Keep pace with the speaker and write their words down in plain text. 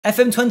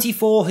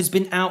FM24 has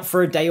been out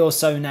for a day or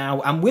so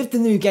now, and with the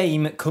new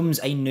game comes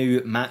a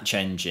new match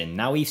engine.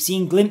 Now, we've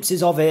seen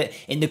glimpses of it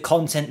in the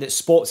content that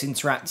Sports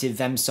Interactive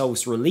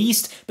themselves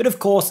released, but of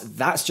course,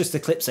 that's just the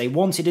clips they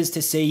wanted us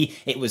to see.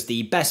 It was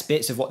the best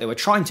bits of what they were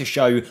trying to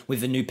show with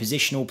the new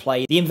positional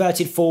play, the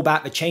inverted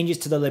fullback, the changes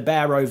to the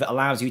libero that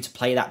allows you to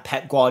play that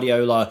Pep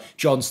Guardiola,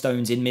 John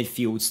Stones in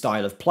midfield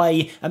style of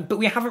play, but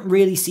we haven't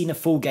really seen a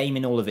full game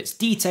in all of its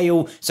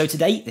detail, so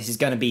today, this is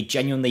going to be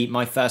genuinely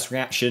my first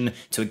reaction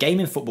to a game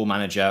in Football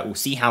Manager. We'll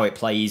see how it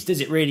plays. Does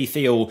it really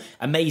feel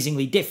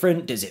amazingly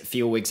different? Does it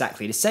feel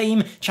exactly the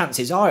same?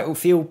 Chances are it will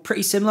feel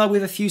pretty similar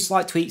with a few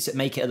slight tweaks that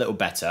make it a little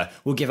better.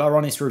 We'll give our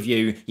honest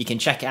review. You can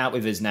check it out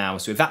with us now.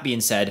 So with that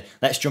being said,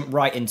 let's jump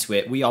right into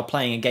it. We are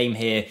playing a game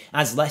here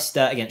as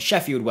Leicester against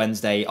Sheffield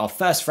Wednesday, our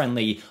first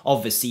friendly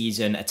of the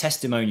season, a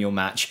testimonial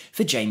match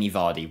for Jamie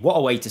Vardy. What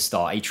a way to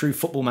start. A true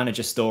Football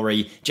Manager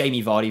story.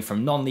 Jamie Vardy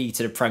from non-league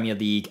to the Premier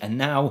League, and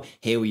now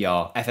here we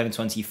are,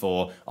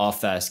 FM24, our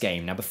first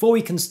game. Now before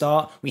we can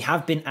start, we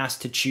have been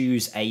asked to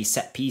choose a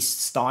set-piece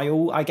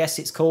style, I guess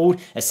it's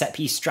called, a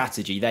set-piece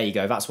strategy. There you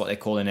go, that's what they're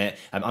calling it.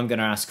 I'm going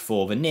to ask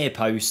for the near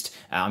post.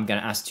 I'm going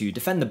to ask to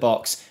defend the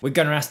box. We're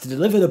going to ask to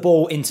deliver the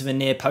ball into the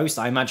near post.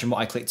 I imagine what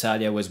I clicked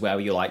earlier was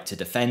where you like to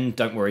defend.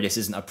 Don't worry, this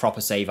isn't a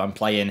proper save I'm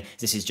playing.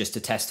 This is just to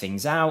test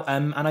things out.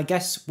 And I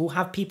guess we'll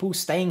have people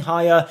staying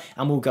higher,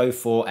 and we'll go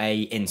for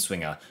a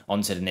in-swinger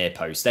onto the near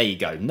post. There you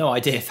go. No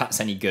idea if that's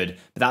any good,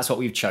 but that's what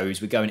we've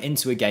chose. We're going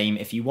into a game.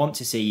 If you want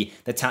to see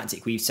the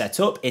tactic we've set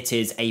up, it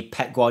is a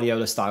Pep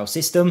Guardiola style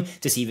system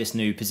to see this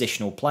new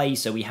positional play.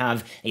 So we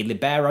have a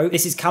libero.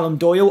 This is Callum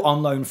Doyle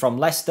on loan from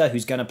Leicester,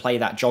 who's going to play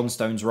that John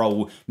Stones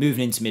role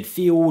moving into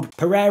midfield.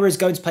 Pereira's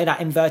going to play that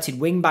inverted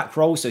wing-back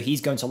role, so he's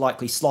going to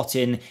likely slot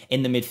in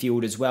the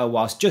midfield as well,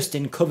 whilst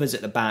Justin covers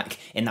at the back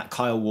in that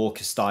Kyle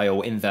Walker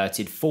style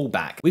inverted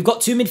fullback. We've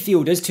got two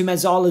midfielders, two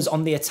Mezzalas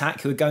on the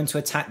attack, who are going to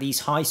attack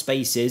these high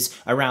spaces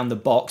around the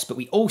box, but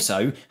we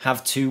also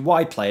have two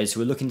wide players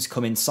who are looking to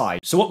come inside.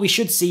 So what we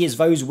should see is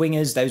those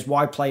wingers, those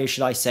wide players,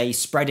 should I say,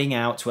 spreading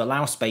out to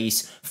allow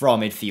space for our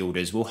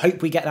midfielders. We'll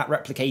hope we get that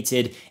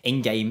replicated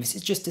in-game. This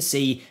is just to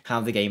see how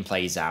the game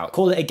plays out.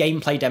 Call it a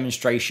gameplay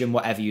demonstration,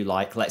 whatever you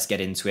like. Let's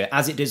get into it.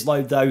 As it does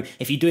load though,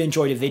 if you do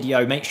enjoy the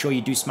video, make sure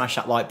you do smash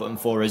that like button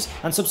for us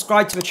and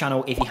subscribe to the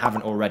channel if you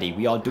haven't already.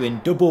 We are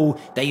doing double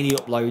daily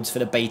uploads for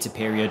the beta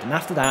period, and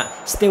after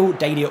that, still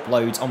daily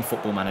uploads on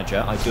Football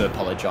Manager. I do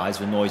apologise,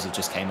 the noise that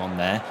just came on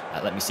there.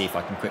 Let me see if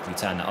I can quickly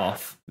turn that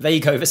off. There you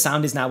go, the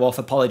sound is now off,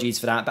 apologies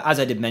for that, but as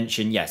I did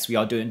mention, yes, we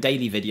are doing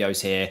daily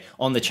videos here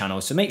on the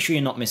channel, so make sure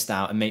you're not missed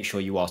out and make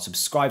sure you are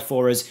subscribed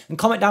for us, and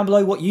comment down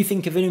below what you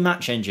think of the new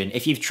match engine.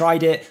 If you've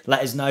tried it,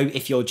 let us know.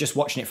 If you're just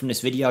watching it from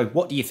this video,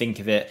 what do you think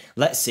of it?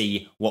 Let's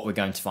see what we're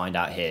going to find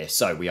out here.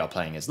 So we are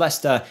playing as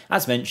Leicester,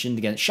 as mentioned,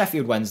 against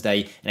Sheffield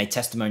Wednesday in a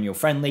testimonial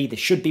friendly. This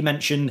should be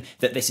mentioned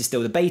that this is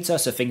still the beta,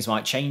 so things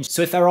might change.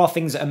 So if there are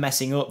things that are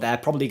messing up, they're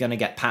probably going to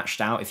get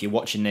patched out if you're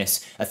watching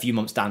this a few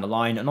months down the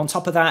line. And on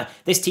top of that,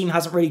 this team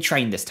hasn't really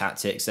trained this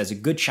tactics. There's a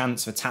good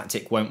chance the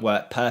tactic won't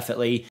work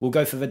perfectly. We'll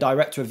go for the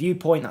director of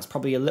viewpoint. That's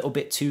probably a little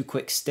bit too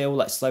quick still.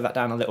 Let's slow that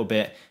down a little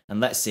bit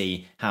and let's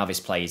see how this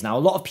plays. Now, a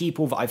lot of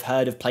people that I've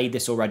heard have played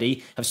this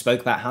already have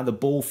spoke about how the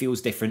ball feels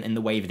different in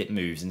the way that it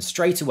moves. And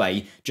straight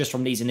away, just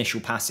from these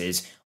initial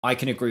passes, I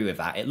can agree with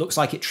that. It looks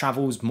like it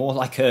travels more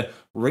like a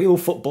real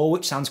football,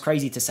 which sounds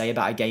crazy to say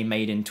about a game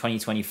made in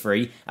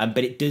 2023, but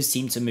it does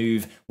seem to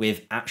move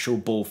with actual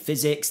ball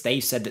physics.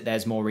 They've said that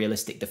there's more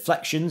realistic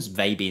deflections,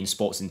 they being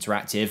Sports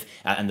Interactive,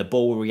 and the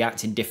ball will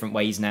react in different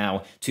ways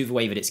now to the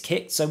way that it's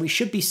kicked, so we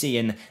should be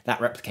seeing that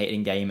replicated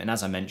in game, and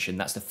as I mentioned,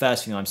 that's the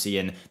first thing I'm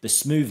seeing, the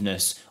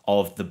smoothness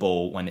of the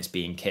ball when it's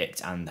being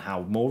kicked and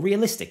how more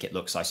realistic it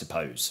looks, I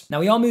suppose. Now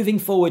we are moving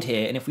forward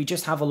here, and if we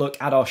just have a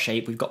look at our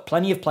shape, we've got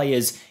plenty of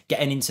players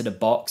getting into the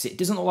box. It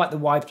doesn't look like the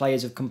wide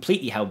players have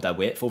completely held their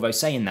width, although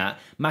saying that,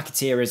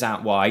 McAteer is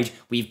out wide.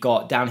 We've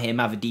got down here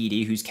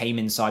Mavididi, who's came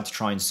inside to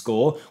try and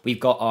score. We've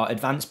got our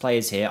advanced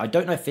players here. I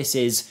don't know if this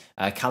is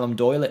Callum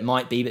Doyle, it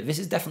might be, but this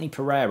is definitely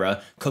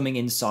Pereira coming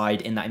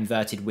inside in that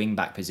inverted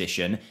wing-back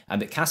position.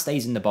 But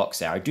Castell's in the box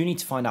there. I do need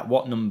to find out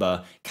what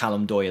number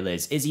Callum Doyle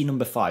is. Is he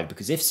number 5?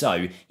 Because if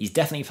so, he's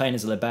definitely playing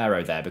as a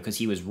libero there because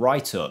he was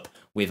right up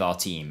with our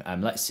team.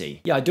 Let's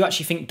see. Yeah, I do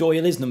actually think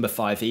Doyle is number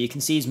 5 here. You can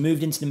see he's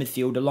moved into the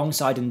midfield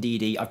alongside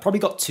Ndidi. I've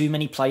probably got too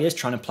many players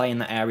trying to play in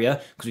that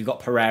area because we've got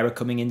Pereira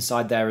coming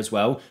inside there as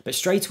well. But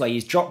straight away,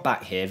 he's dropped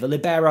back here. The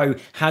libero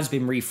has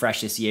been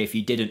refreshed this year, if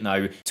you didn't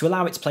know. To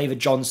allow it to play the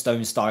John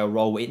Stones style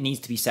role, it needs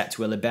to be set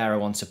to a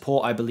libero on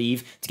support, I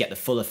believe, to get the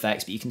full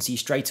effects. But you can see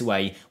straight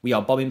away, we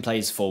are bobbing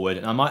players forward.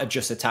 And I might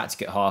adjust the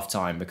tactic at half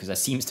time because there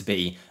seems to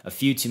be a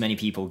few too many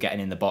people getting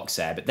in the box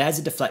there. But there's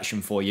a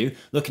deflection for you,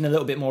 looking a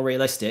little bit more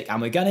realistic.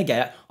 And we're going to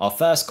get our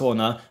first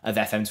corner of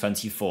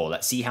FM24.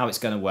 Let's see how it's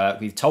going to work.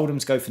 We've told him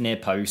to go for near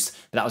post,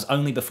 but that was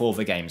only before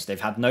the game, so they've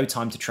had no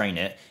time to train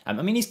it. I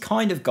mean, he's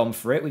kind of gone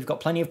for it. We've got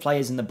plenty of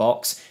players in the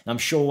box, and I'm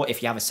sure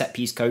if you have a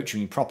set-piece coach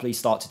and you properly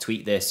start to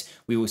tweak this,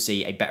 we will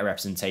see a better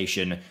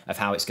representation of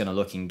how it's going to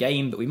look in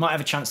game, but we might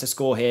have a chance to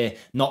score here.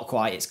 Not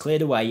quite. It's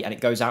cleared away and it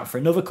goes out for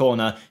another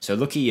corner. So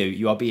lucky you,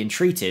 you are being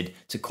treated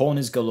to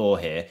corners galore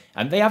here.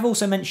 And they have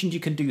also mentioned you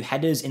can do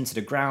headers into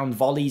the ground,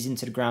 volleys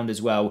into the ground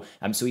as well.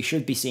 So we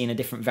should be seeing a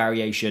different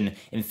variation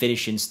in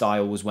finishing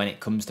styles when it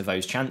comes to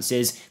those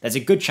chances. There's a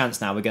good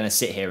chance now we're going to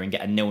sit here and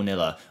get a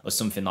 0-0 or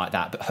something like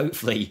that, but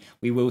hopefully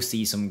we will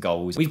see some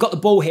goals. We've got the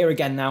ball here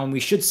again now, and we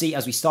should see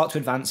as we start to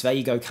advance, there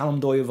you go, Callum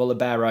Doyle of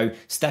Libero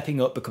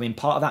stepping up, becoming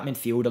part of that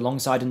midfield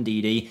alongside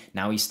Ndidi.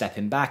 Now he's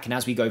stepping back, and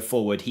as we go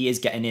forward, he is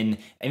getting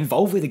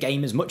involved with the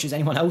game as much as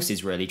anyone else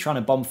is really, trying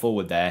to bomb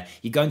forward there.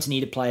 You're going to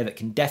need a player that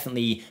can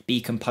definitely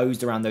be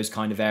composed around those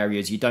kind of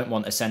areas. You don't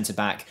want a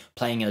centre-back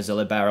playing as a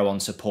Libero on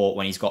support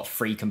when he's got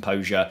free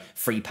composure,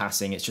 free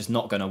passing. It's just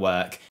not going to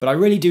work. But I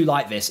really do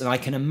like this, and I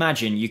can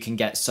imagine you can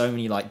get so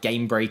many like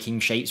game-breaking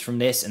shapes from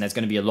this, and there's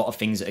going to be a lot of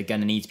things that are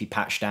going to need to be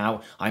patched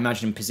out. I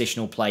imagine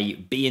positional play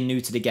being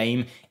new to the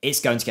game, it's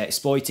going to get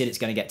exploited, it's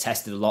going to get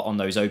tested a lot on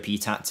those OP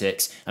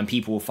tactics, and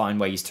people will find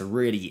ways to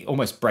really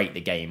almost break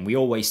the game. We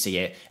always see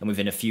it, and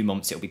within a few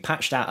months it'll be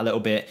patched out a little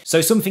bit.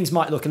 So some things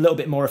might look a little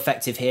bit more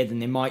effective here than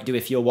they might do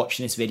if you're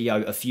watching this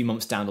video a few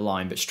months down the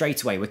line, but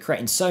straight away we're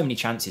creating so many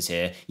chances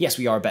here. Yes,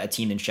 we are a better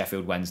team than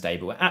Sheffield Wednesday,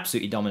 but we're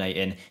absolutely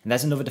dominating, and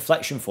there's another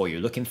deflection for you,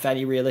 looking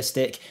fairly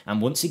realistic,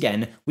 and once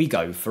again we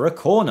go for a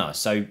corner.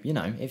 So, you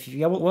know, if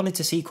you wanted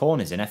to see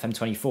corners in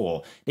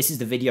FM24, this is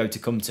the video to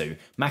come to.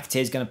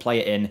 McAteer's going to play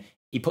it in.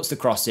 He puts the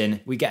cross in,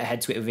 we get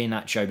ahead to it with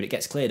Iheanacho, but it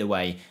gets cleared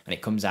away and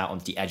it comes out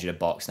onto the edge of the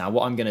box. Now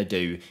what I'm going to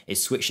do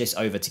is switch this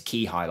over to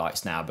key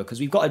highlights now,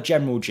 because we've got a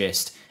general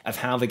gist of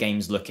how the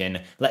game's looking.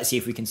 Let's see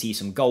if we can see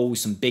some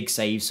goals, some big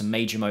saves, some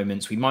major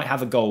moments. We might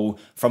have a goal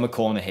from a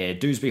corner here.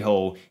 Dewsbury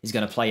Hall is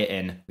going to play it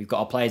in. We've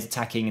got our players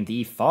attacking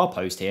the far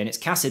post here, and it's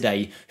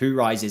Cassidy who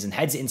rises and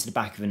heads it into the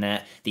back of the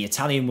net. The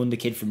Italian wonder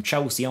kid from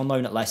Chelsea on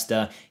loan at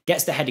Leicester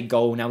gets the headed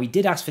goal. Now, we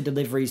did ask for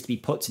deliveries to be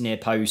put to near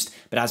post,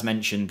 but as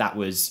mentioned, that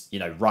was, you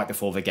know, right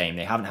before the game.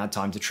 They haven't had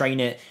time to train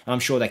it, and I'm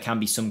sure there can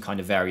be some kind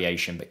of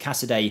variation. But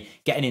Cassidy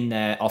getting in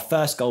there. Our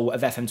first goal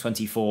of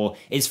FM24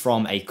 is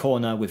from a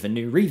corner with a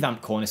new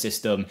revamped corner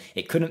system.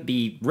 It couldn't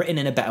be written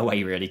in a better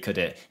way, really, could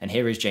it? And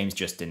here is James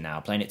Justin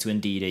now, playing it to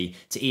Ndidi,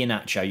 to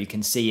Iheanacho. You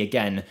can see,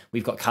 again,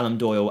 we've got Callum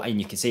Doyle,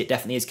 and you can see it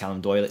definitely is Callum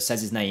Doyle. It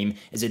says his name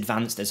is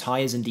advanced as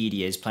high as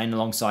Ndidi is, playing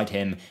alongside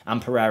him,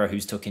 and Pereira,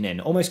 who's tucking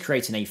in, almost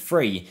creating a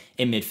free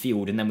in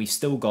midfield. And then we've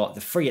still got the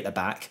free at the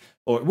back,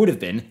 or it would have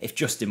been if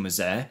Justin was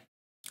there.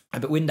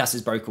 But Windass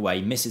has broke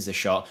away, misses the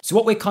shot. So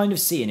what we're kind of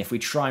seeing, if we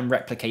try and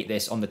replicate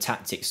this on the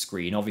tactics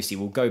screen, obviously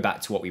we'll go back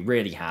to what we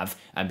really have,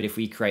 but if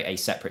we create a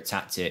separate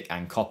tactic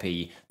and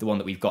copy the one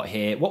that we've got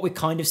here, what we're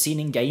kind of seeing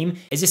in game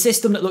is a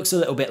system that looks a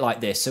little bit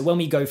like this. So when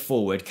we go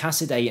forward,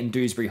 Cassidy and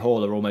Dewsbury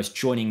Hall are almost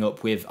joining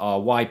up with our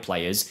wide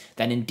players,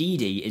 then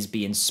Ndidi is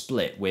being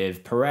split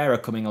with Pereira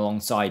coming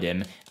alongside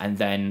him, and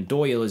then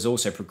Doyle is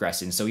also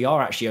progressing. So we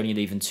are actually only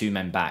leaving 2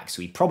 men back. So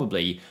we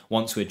probably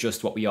want to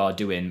adjust what we are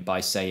doing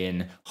by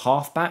saying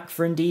half back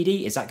for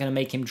Ndidi. Is that going to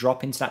make him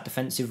drop into that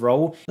defensive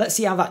role? Let's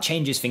see how that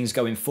changes things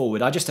going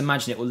forward. I just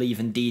imagine it will leave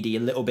Ndidi a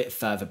little bit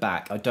further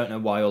back. I don't know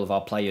why all of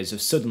our players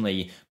have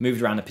suddenly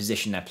moved around the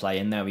position they're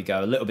playing. There we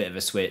go, a little bit of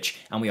a switch,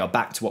 and we are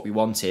back to what we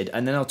wanted.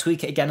 And then I'll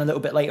tweak it again a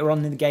little bit later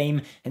on in the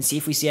game and see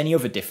if we see any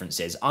other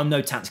differences. I'm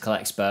no tactical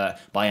expert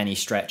by any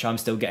stretch. I'm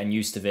still getting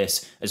used to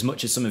this as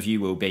much as some of you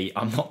will be.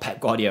 I'm not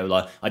Pep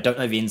Guardiola. I don't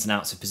know the ins and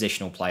outs of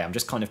positional play. I'm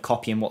just kind of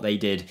copying what they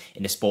did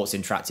in the Sports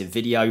Interactive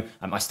video.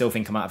 I still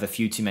think I might have a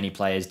few too many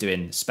players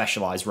doing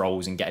specialized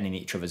roles and getting in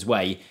each other's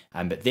way,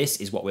 but this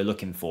is what we're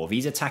looking for.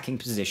 These attacking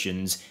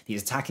positions,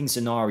 these attacking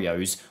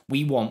scenarios,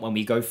 we want when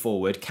we go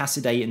forward,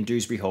 Cassidy and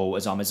Dewsbury Hall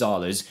as our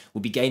Mazzalas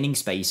will be gaining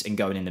space and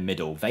going in the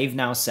middle. They've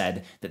now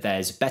said that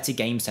there's better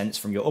game sense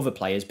from your other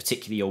players,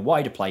 particularly your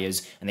wider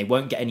players, and they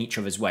won't get in each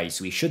other's way,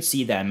 so we should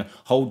see them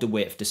hold the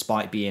width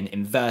despite being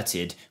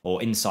inverted or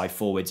inside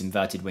forwards,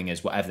 inverted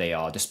wingers, whatever they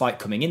are. Despite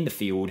coming in the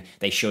field,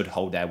 they should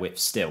hold their width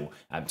still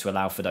to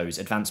allow for those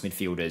advanced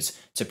midfielders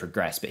to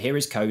progress. But here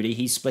is Cody.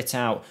 He's split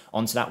out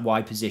onto that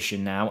wide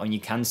position now, and you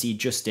can see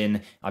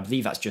Justin, I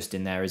believe that's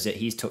Justin there, is it?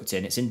 He's tucked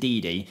in. It's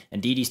Ndidi.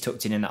 Ndidi's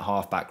tucked in that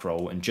half-back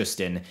role, and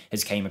Justin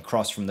has came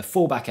across from the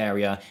full-back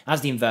area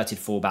as the inverted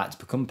full-back to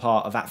become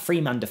part of that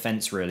three-man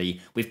defence,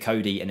 really, with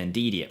Cody and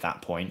Ndidi at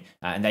that point.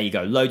 And there you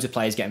go. Loads of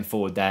players getting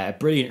forward there. A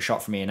brilliant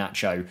shot from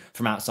Iheanacho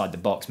from outside the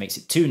box makes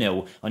it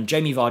 2-0 on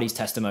Jamie Vardy's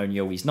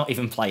testimonial. He's not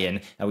even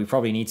playing. We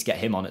probably need to get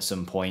him on at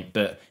some point,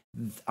 but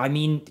I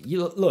mean,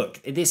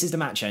 look, this is the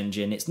match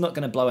engine. It's not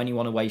going to blow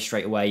anyone away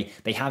straight away.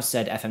 They have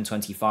said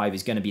FM25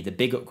 is going to be the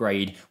big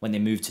upgrade when they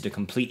move to the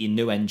completely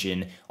new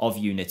engine of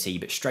Unity.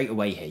 But straight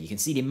away here, you can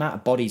see the amount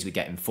of bodies we're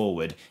getting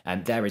forward.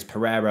 And there is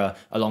Pereira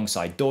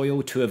alongside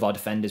Doyle, 2 of our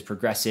defenders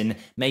progressing.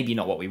 Maybe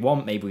not what we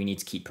want. Maybe we need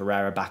to keep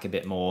Pereira back a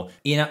bit more.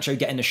 Iheanacho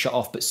getting the shot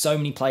off, but so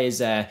many players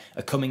there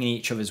are coming in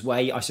each other's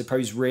way. I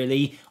suppose,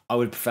 really, I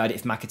would have preferred it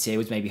if McAteer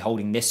was maybe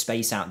holding this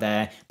space out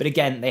there. But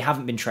again, they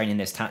haven't been training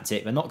this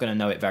tactic. They're not going to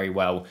know it very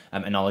well.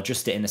 And I'll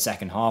adjust it in the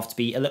second half to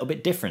be a little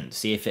bit different,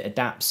 see if it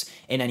adapts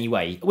in any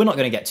way. We're not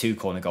going to get 2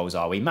 corner goals,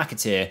 are we?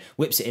 McAteer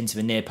whips it into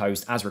the near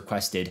post as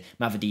requested.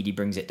 Mavididi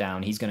brings it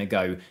down. He's going to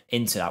go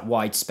into that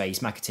wide space.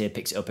 McAteer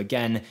picks it up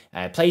again,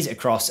 plays it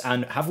across.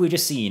 And have we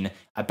just seen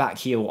a back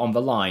heel on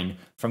the line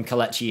from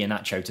Kelechi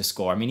Iheanacho to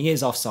score? I mean, he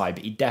is offside,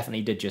 but he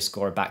definitely did just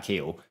score a back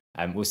heel.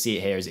 We'll see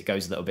it here as it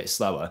goes a little bit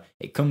slower.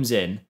 It comes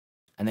in,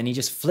 and then he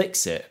just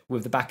flicks it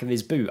with the back of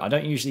his boot. I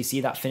don't usually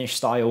see that finish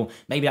style.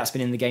 Maybe that's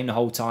been in the game the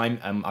whole time.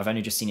 I've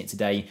only just seen it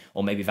today,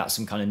 or maybe that's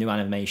some kind of new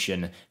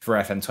animation for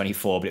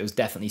FM24, but it was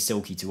definitely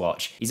silky to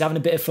watch. He's having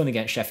a bit of fun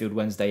against Sheffield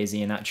Wednesday as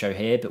Iheanacho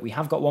here, but we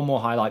have got one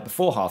more highlight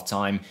before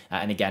half-time,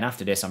 and again,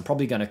 after this, I'm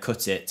probably going to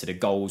cut it to the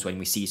goals when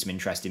we see some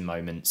interesting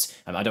moments.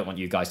 I don't want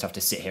you guys to have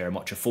to sit here and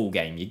watch a full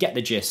game. You get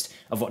the gist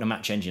of what the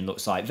match engine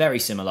looks like. Very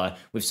similar,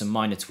 with some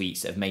minor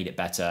tweaks that have made it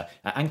better,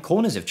 and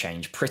corners have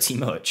changed pretty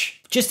much.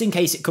 Just in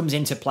case it comes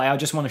into play, I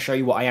just want to show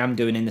you what I am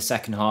doing in the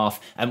second half.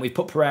 And we've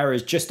put Pereira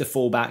as just a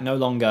fullback, no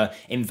longer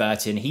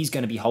inverting. He's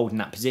going to be holding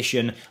that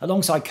position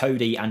alongside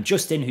Cody and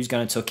Justin, who's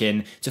going to tuck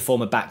in to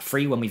form a back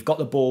three when we've got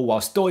the ball,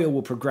 whilst Doyle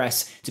will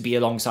progress to be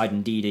alongside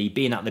Ndidi,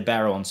 being at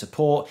libero on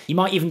support. He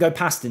might even go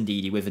past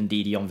Ndidi with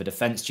Ndidi on the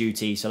defence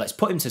duty. So let's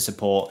put him to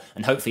support,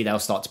 and hopefully they'll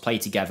start to play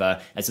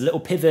together as a little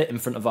pivot in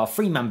front of our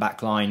 3-man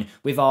back line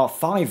with our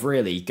 5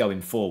 really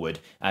going forward.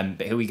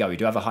 But here we go. We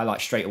do have a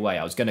highlight straight away.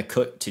 I was going to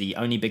cut to the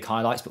only big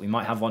highlights, but we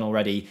might have one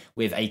already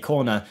with a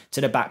corner to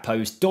the back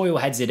post. Doyle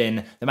heads it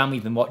in, the man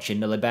we've been watching,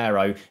 the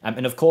libero.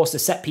 And of course, the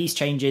set piece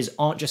changes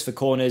aren't just for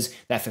corners,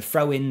 they're for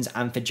throw-ins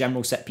and for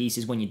general set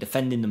pieces when you're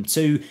defending them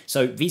too.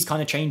 So these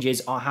kind of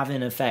changes are having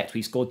an effect.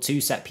 We've scored 2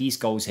 set piece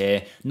goals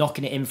here,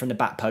 knocking it in from the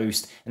back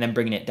post and then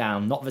bringing it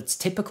down. Not the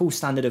typical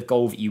standard of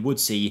goal that you would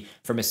see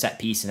from a set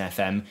piece in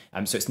FM.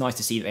 So it's nice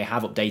to see that they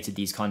have updated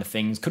these kind of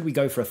things. Could we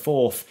go for a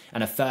 4th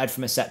and a 3rd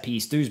from a set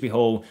piece? Dewsbury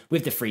Hall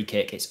with the free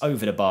kick. It's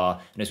over the bar.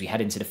 And as we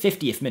head into the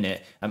 50th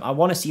minute, I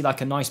want to see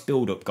like a nice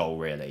build-up goal,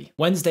 really.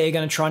 Wednesday are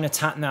going to try and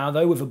attack now,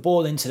 though, with a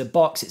ball into the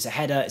box. It's a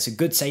header. It's a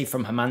good save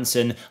from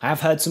Hermansen. I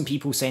have heard some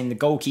people saying the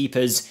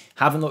goalkeepers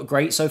haven't looked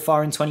great so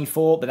far in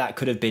 24, but that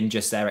could have been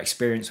just their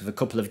experience with a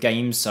couple of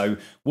games, so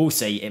we'll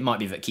see. It might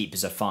be that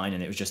keepers are fine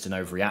and it was just an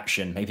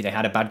overreaction. Maybe they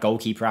had a bad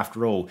goalkeeper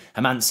after all.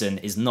 Hermansen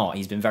is not.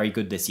 He's been very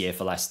good this year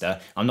for Leicester.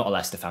 I'm not a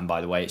Leicester fan,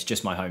 by the way. It's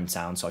just my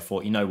hometown, so I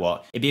thought, you know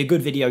what? It'd be a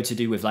good video to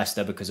do with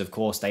Leicester because, of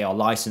course, they are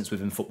licensed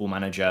within Football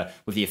Manager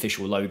with the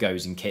official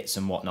logos and kits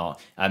and whatnot.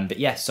 But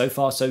yes, so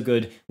far so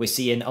good. We're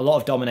seeing a lot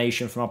of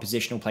domination from our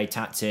positional play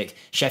tactic.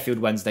 Sheffield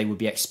Wednesday would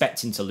be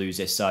expecting to lose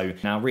this, so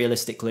now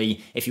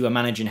realistically, if you were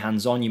managing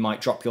hands-on, you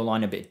might drop your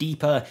line a bit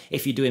deeper.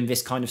 If you're doing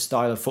this kind of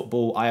style of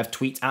football, I have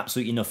tweaked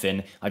absolutely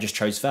nothing. I just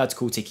chose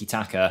vertical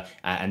tiki-taka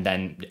and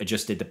then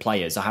adjusted the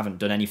players. I haven't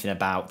done anything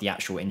about the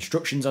actual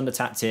instructions on the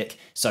tactic,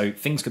 so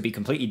things could be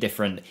completely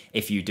different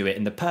if you do it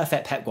in the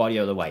perfect Pep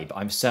Guardiola way, but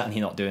I'm certainly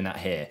not doing that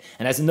here.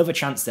 And there's another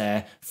chance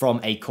there from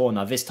a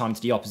corner, this time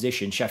to the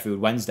opposition. Sheffield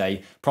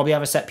Wednesday probably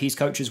have a set-piece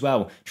coach as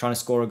well, trying to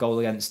score a goal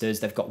against us.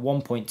 They've got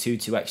 1.22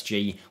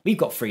 XG. We've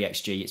got 3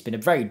 XG. It's been a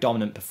very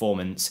dominant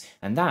performance,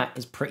 and that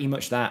is pretty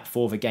much that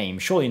for the game.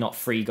 Surely not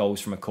 3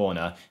 goals from a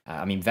corner.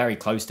 I mean, very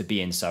close to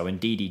being so, and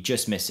Ndidi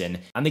just missing.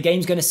 And the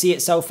game's going to see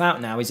itself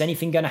out now. Is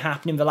anything going to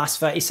happen in the last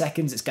 30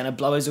 seconds? It's going to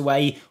blow us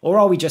away, or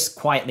are we just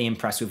quietly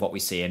impressed with what we're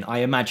seeing? I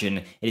imagine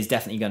it is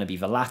definitely going to be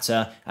the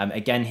latter.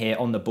 Again here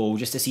on the ball,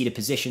 just to see the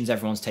positions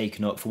everyone's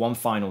taken up for one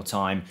final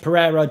time.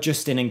 Pereira,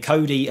 Justin and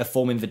Cody are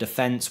forming the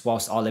defence,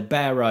 whilst our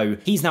libero,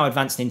 he's now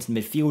advanced into the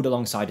midfield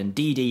alongside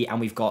Ndidi, and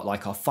we've got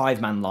like our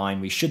 5-man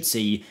line. We should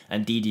see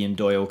Ndidi and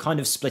Doyle kind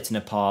of splitting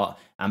apart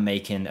and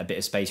making a bit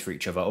of space for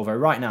each other, although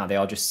right now they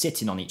are just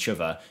sitting on each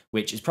other,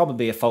 which is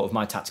probably a fault of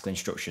my tactical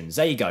instructions.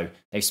 There you go,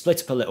 they've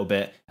split up a little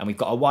bit, and we've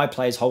got our wide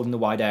players holding the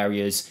wide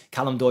areas.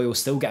 Callum Doyle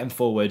still getting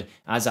forward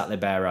as at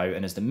libero,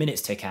 and as the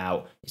minutes tick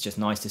out, it's just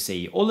nice to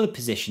see all of the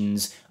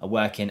positions are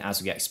working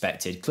as we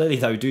expected. Clearly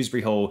though,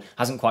 Dewsbury Hall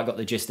hasn't quite got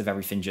the gist of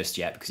everything just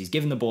yet, because he's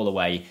given the ball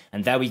away,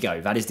 and there we go.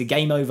 That is the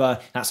game over.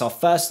 That's our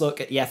first look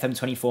at the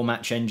FM24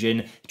 match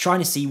engine, trying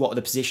to see what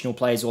the positional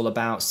play is all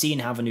about, seeing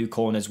how the new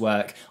corners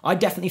work. I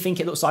definitely think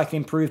it looks like an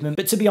improvement,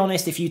 but to be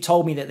honest, if you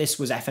told me that this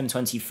was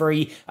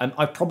FM23,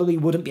 I probably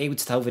wouldn't be able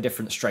to tell the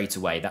difference straight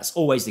away. That's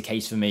always the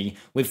case for me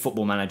with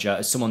Football Manager,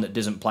 as someone that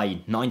doesn't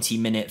play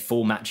 90-minute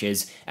full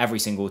matches every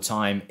single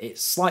time.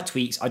 It's slight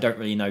tweaks I don't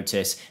really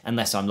notice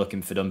unless I'm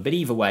looking for them, but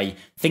either way,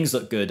 things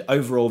look good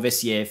overall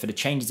this year for the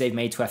changes they've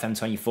made to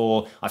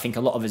FM24. I think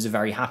a lot of us are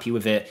very happy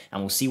with it,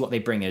 and we'll see what they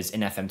bring us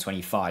in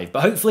FM25.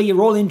 But hopefully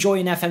you're all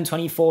enjoying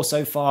FM24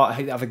 so far. I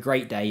hope you have a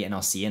great day, and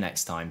I'll see you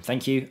next time.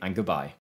 Thank you and goodbye.